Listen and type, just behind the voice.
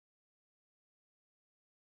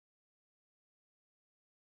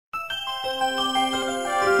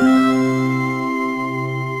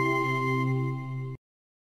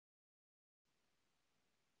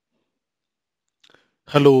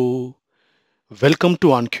Hello, welcome to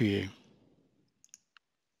OnQA.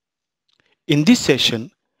 In this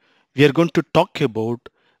session, we are going to talk about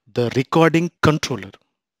the recording controller.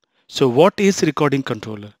 So what is recording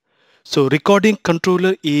controller? So recording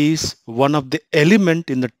controller is one of the element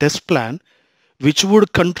in the test plan which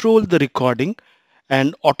would control the recording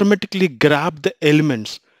and automatically grab the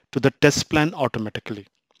elements to the test plan automatically.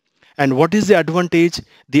 And what is the advantage?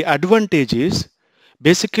 The advantage is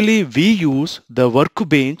basically we use the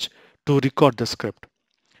workbench to record the script.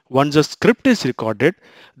 Once the script is recorded,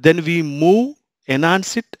 then we move,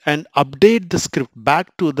 enhance it and update the script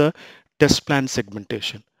back to the test plan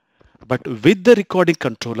segmentation. But with the recording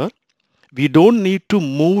controller, we don't need to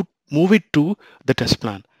move it to the test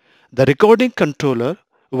plan. The recording controller,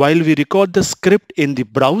 while we record the script in the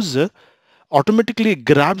browser, automatically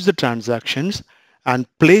grabs the transactions and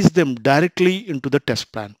plays them directly into the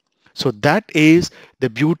test plan. So that is the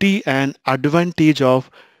beauty and advantage of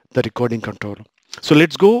the recording controller. So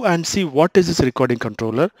let's go and see what is this recording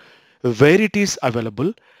controller, where it is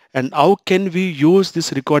available, and how can we use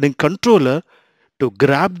this recording controller to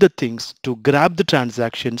grab the things, to grab the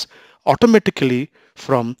transactions automatically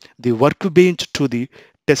from the workbench to the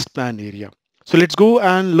test plan area. So let's go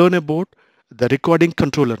and learn about the recording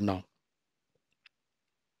controller now.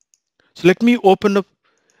 So let me open up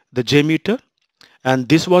the JMeter, and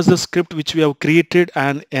this was the script which we have created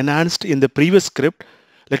and enhanced in the previous script.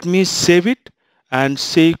 Let me save it and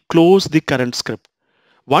say close the current script.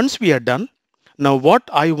 Once we are done, now what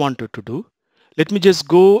I wanted to do, let me just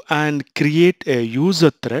go and create a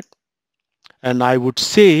user thread, and I would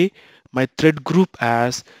say my thread group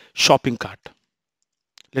as shopping cart.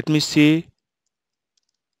 Let me say,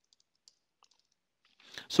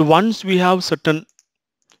 so once we have certain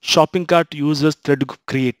shopping cart users thread group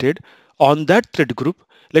created, on that thread group,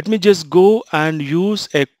 let me just go and use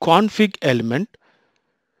a config element,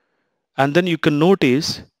 and then you can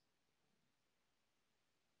notice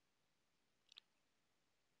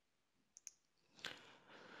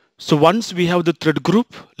so once we have the thread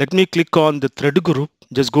group, let me click on the thread group,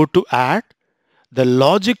 just go to add the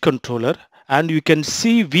logic controller, and you can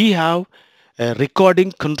see we have a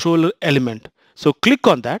recording controller element. So click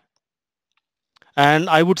on that, and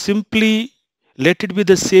I would simply let it be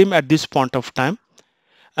the same at this point of time.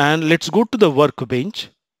 And let's go to the workbench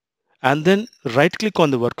and then right click on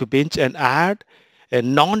the workbench and add a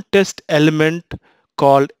non-test element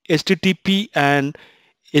called HTTP and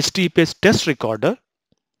HTTPS test recorder,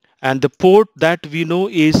 and the port that we know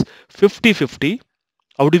is 5050.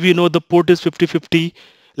 How do we know the port is 5050?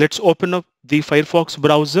 Let's open up the Firefox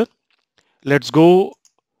browser. Let's go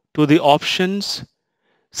to the options,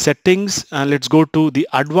 settings, and let's go to the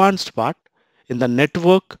advanced part. In the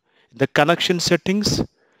network, the connection settings,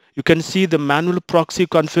 you can see the manual proxy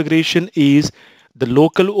configuration is the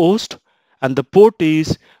local host and the port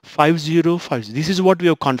is 5050. This is what we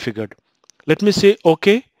have configured. Let me say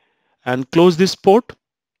OK and close this port,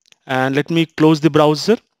 and let me close the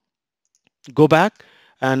browser, go back,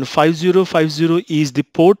 and 5050 is the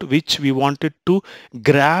port which we wanted to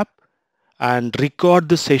grab and record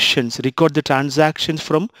the sessions, record the transactions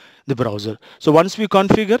from the browser. So once we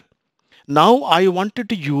configure, now I wanted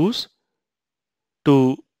to use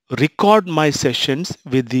to record my sessions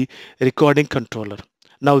with the recording controller.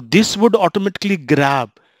 Now this would automatically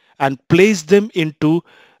grab and place them into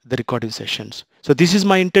the recording sessions. So this is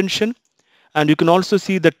my intention, and you can also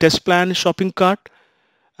see the test plan shopping cart,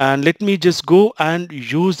 and let me just go and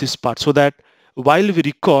use this part so that while we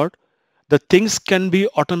record, the things can be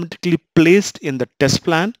automatically placed in the test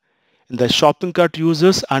plan, in the shopping cart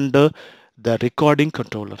users under the recording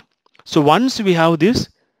controller. So once we have this,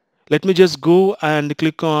 let me just go and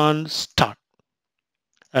click on start,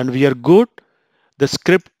 and we are good. The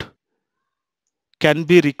script can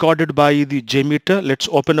be recorded by the JMeter. Let's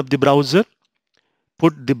open up the browser,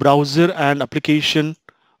 put the browser and application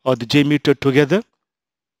or the JMeter together,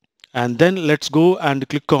 and then let's go and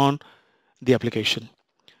click on the application.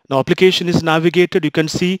 Now application is navigated. You can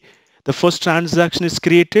see the first transaction is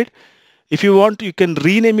created. If you want, you can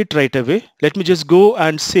rename it right away. Let me just go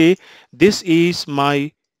and say this is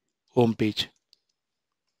my home page,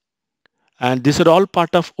 and these are all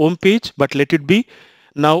part of home page, but let it be.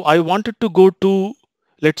 Now I wanted to go to,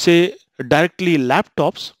 let's say, directly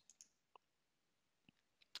laptops,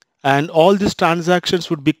 and all these transactions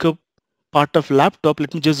would become part of laptop.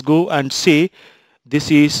 Let me just go and say this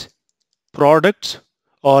is products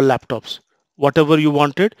or laptops, whatever you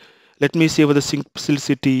wanted. Let me say with the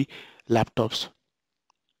simplicity laptops.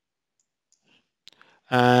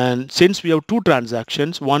 And since we have two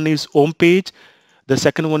transactions, one is home page, the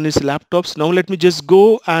second one is laptops. Now let me just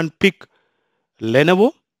go and pick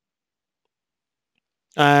Lenovo,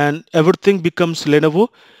 and everything becomes Lenovo.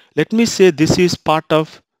 Let me say this is part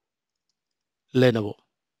of Lenovo.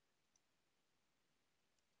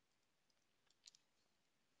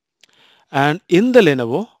 And in the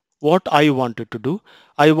Lenovo, what I wanted to do,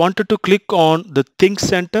 I wanted to click on the Think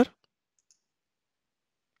Center,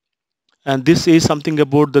 and this is something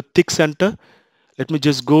about the Think Center. Let me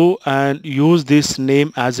just go and use this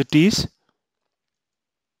name as it is.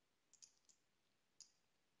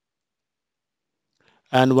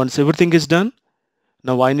 And once everything is done,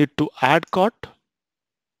 now I need to add cart,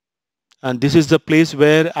 and this is the place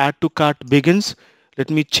where add to cart begins. Let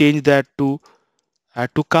me change that to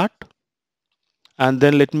add to cart, and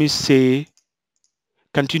then let me say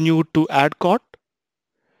continue to add cart,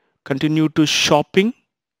 continue to shopping,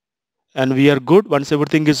 and we are good. Once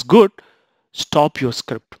everything is good, stop your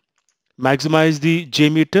script. Maximize the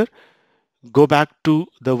JMeter, go back to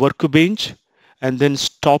the workbench, and then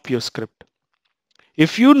stop your script.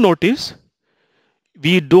 If you notice,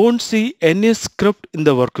 we don't see any script in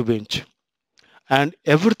the workbench, and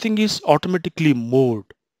everything is automatically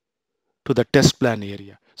moved to the test plan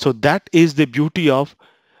area. So that is the beauty of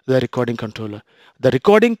the recording controller. The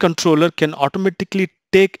recording controller can automatically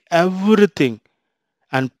take everything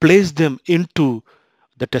and place them into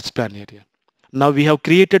the test plan area. Now we have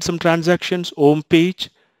created some transactions: home page,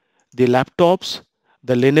 the laptops,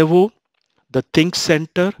 the Lenovo, the Think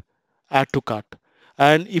Center, add to cart.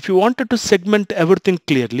 And if you wanted to segment everything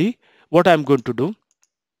clearly, what I'm going to do,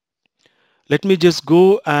 let me just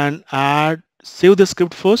go and save the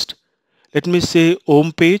script first. Let me say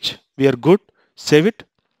home page, we are good, save it.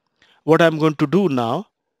 What I'm going to do now,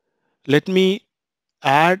 let me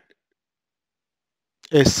add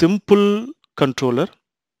a simple controller.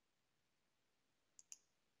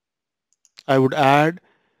 I would add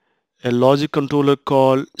a logic controller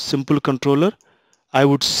called simple controller. I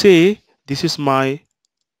would say this is my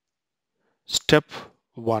step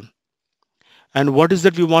 1. And what is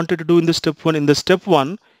that we wanted to do in the step 1? In the step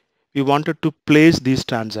 1, we wanted to place these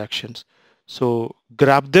transactions. So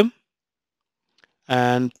grab them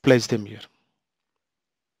and place them here.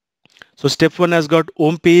 So step 1 has got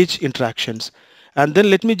home page interactions. And then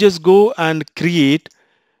let me just go and create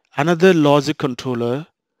another logic controller,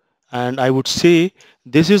 and I would say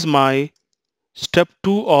this is my step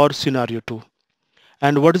 2 or scenario 2.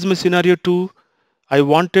 And what is my scenario 2? I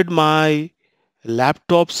wanted my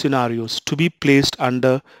laptop scenarios to be placed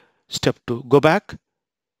under step 2. Go back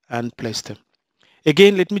and place them.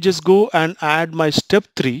 Again, let me just go and add my step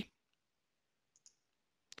 3.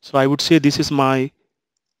 So I would say this is my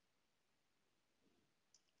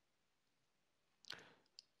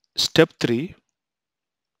step 3,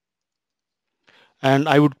 and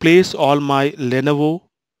I would place all my Lenovo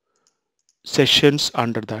sessions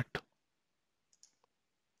under that.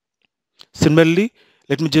 Similarly,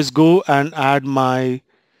 let me just go and add my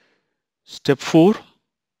step 4.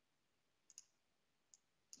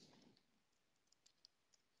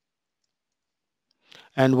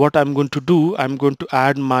 And what I'm going to do, I'm going to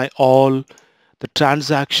add my all the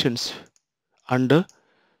transactions under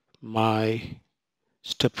my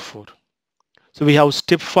step 4. So we have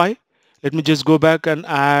step 5. Let me just go back and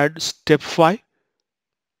add step 5.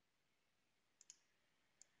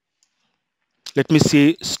 Let me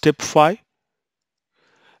say step 5.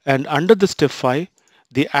 And under the step 5,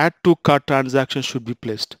 the add to cart transaction should be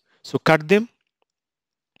placed. So cut them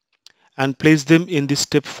and place them in this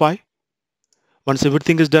step 5. Once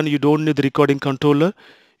everything is done, you don't need the recording controller.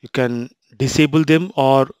 You can disable them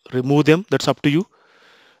or remove them. That's up to you.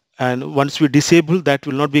 And once we disable, that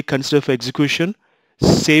will not be considered for execution.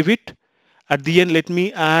 Save it. At the end, let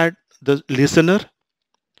me add the listener,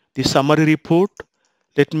 the summary report.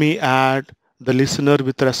 Let me add the listener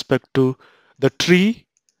with respect to the tree,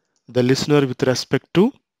 the listener with respect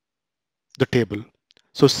to the table.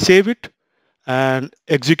 So save it and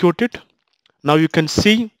execute it. Now you can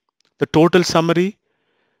see the total summary,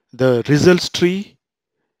 the results tree,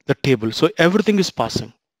 the table. So everything is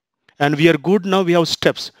passing. And we are good now. We have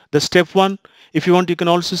steps. The step 1, if you want, you can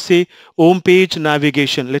also say home page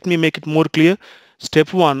navigation. Let me make it more clear.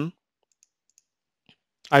 Step 1,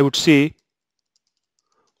 I would say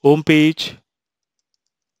home page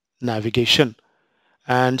navigation.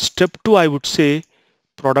 And step 2, I would say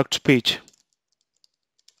products page.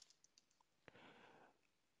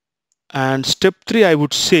 And step 3, I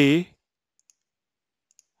would say,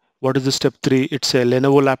 what is the step 3? It's a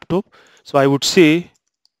Lenovo laptop. So I would say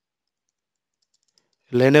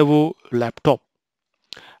Lenovo laptop.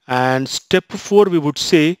 And step 4, we would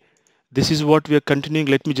say this is what we are continuing.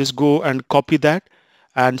 Let me just go and copy that.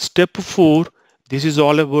 And step 4, this is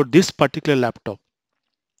all about this particular laptop.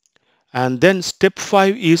 And then step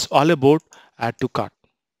 5 is all about add to cart.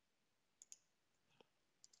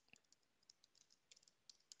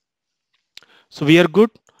 So we are good.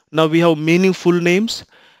 Now we have meaningful names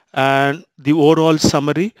and the overall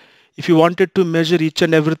summary. If you wanted to measure each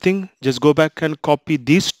and everything, just go back and copy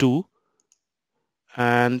these two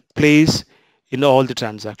and place in all the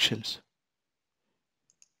transactions.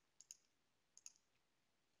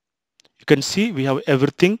 You can see we have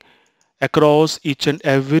everything across each and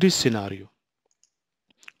every scenario.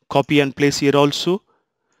 Copy and place here also.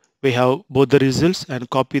 We have both the results and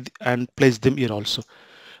copy and place them here also.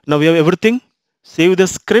 Now we have everything. Save the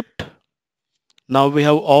script. Now we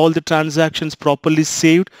have all the transactions properly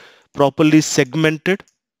saved, properly segmented,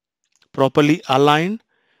 properly aligned.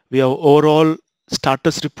 We have overall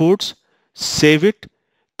status reports. Save it,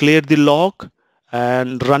 clear the log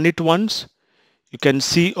and run it once. You can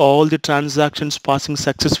see all the transactions passing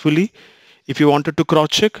successfully. If you wanted to cross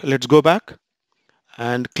check, let's go back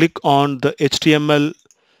and click on the HTML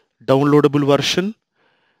downloadable version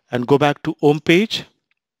and go back to home page,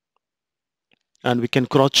 and we can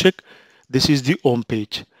cross check. This is the home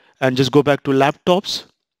page, and just go back to laptops.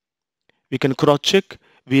 We can cross check.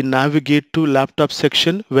 We navigate to laptop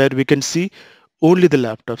section where we can see only the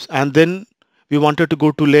laptops, and then we wanted to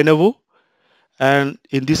go to Lenovo, and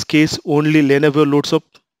in this case only Lenovo loads up,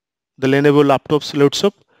 the Lenovo laptops loads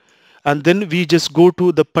up, and then we just go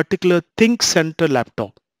to the particular Think Center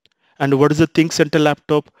laptop. And what is the Think Center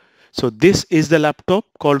laptop? So this is the laptop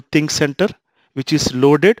called Think Center, which is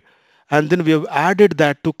loaded, and then we have added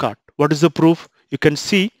that to cart. What is the proof? You can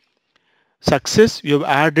see success. We have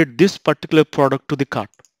added this particular product to the cart,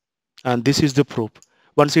 and this is the proof.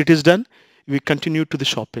 Once it is done, we continue to the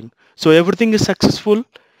shopping. So everything is successful.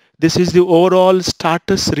 This is the overall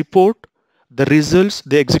status report, the results,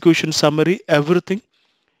 the execution summary, everything.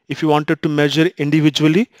 If you wanted to measure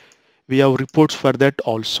individually, we have reports for that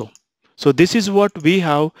also. So this is what we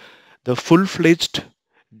have, the full-fledged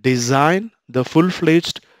design, the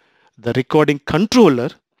recording controller,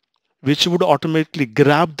 which would automatically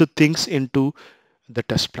grab the things into the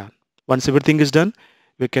test plan. Once everything is done,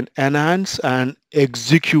 we can enhance and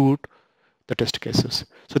execute the test cases.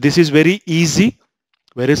 So this is very easy,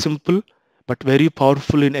 very simple, but very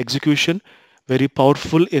powerful in execution, very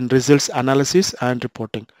powerful in results analysis and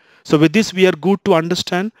reporting. So with this, we are good to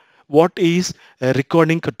understand what is a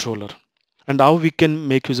recording controller and how we can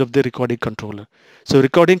make use of the recording controller. So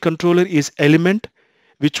recording controller is element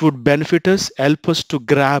which would benefit us, help us to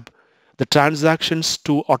grab the transactions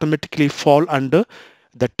to automatically fall under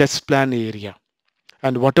the test plan area.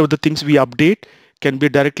 And whatever the things we update can be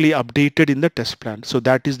directly updated in the test plan. So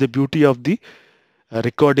that is the beauty of the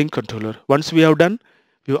recording controller. Once we have done,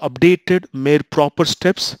 we have updated, made proper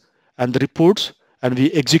steps and the reports, and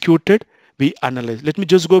we executed, we analyze. Let me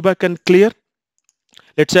just go back and clear.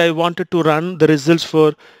 Let's say I wanted to run the results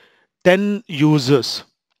for 10 users.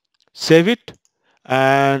 Save it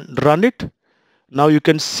and run it. Now you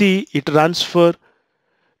can see it runs for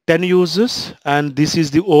 10 users, and this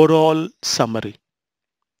is the overall summary.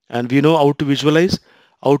 And we know how to visualize,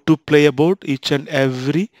 how to play about each and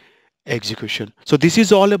every execution. So this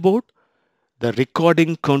is all about the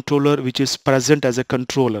recording controller, which is present as a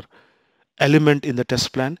controller element in the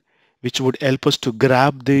test plan, which would help us to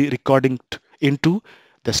grab the recording into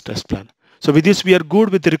this test plan. So with this, we are good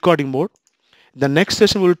with the recording mode. The next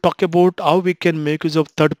session we'll talk about how we can make use of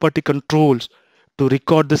third-party controls to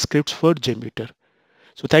record the scripts for JMeter.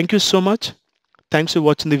 So thank you so much. Thanks for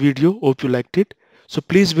watching the video. Hope you liked it. So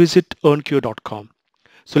please visit earnq.com.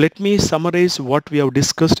 So let me summarize what we have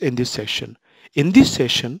discussed in this session. In this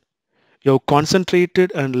session, you have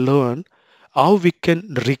concentrated and learned how we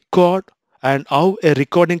can record and how a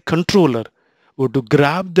recording controller would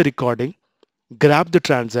grab the recording, grab the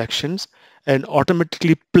transactions, and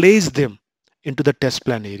automatically place them into the test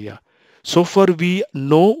plan area. So far we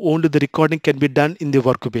know only the recording can be done in the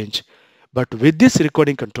workbench, but with this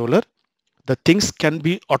recording controller, the things can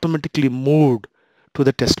be automatically moved to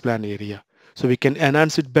the test plan area. So we can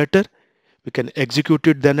enhance it better, we can execute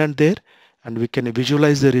it then and there, and we can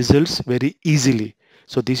visualize the results very easily.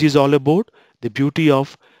 So this is all about the beauty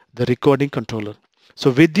of the recording controller.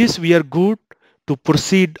 So with this, we are good to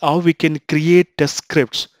proceed how we can create test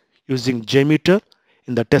scripts using JMeter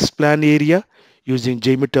in the test plan area, using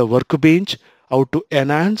JMeter workbench, how to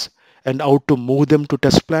enhance and how to move them to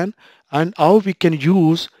test plan, and how we can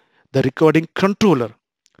use the recording controller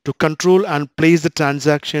to control and place the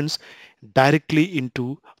transactions directly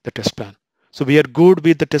into the test plan. So we are good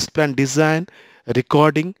with the test plan design,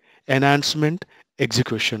 recording, enhancement,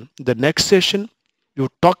 execution. The next session, you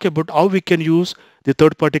talk about how we can use the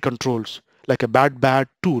third-party controls like a bad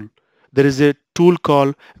tool. There is a tool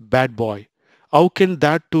called Bad Boy. How can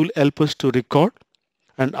that tool help us to record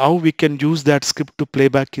and how we can use that script to play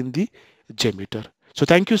back in the JMeter. So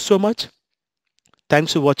thank you so much.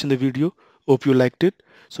 Thanks for watching the video. Hope you liked it.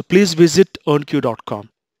 So please visit earnq.com.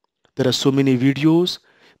 There are so many videos,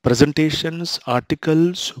 presentations,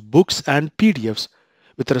 articles, books, and PDFs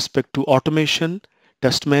with respect to automation,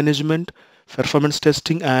 test management, performance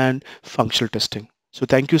testing, and functional testing. So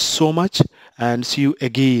thank you so much and see you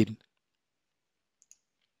again.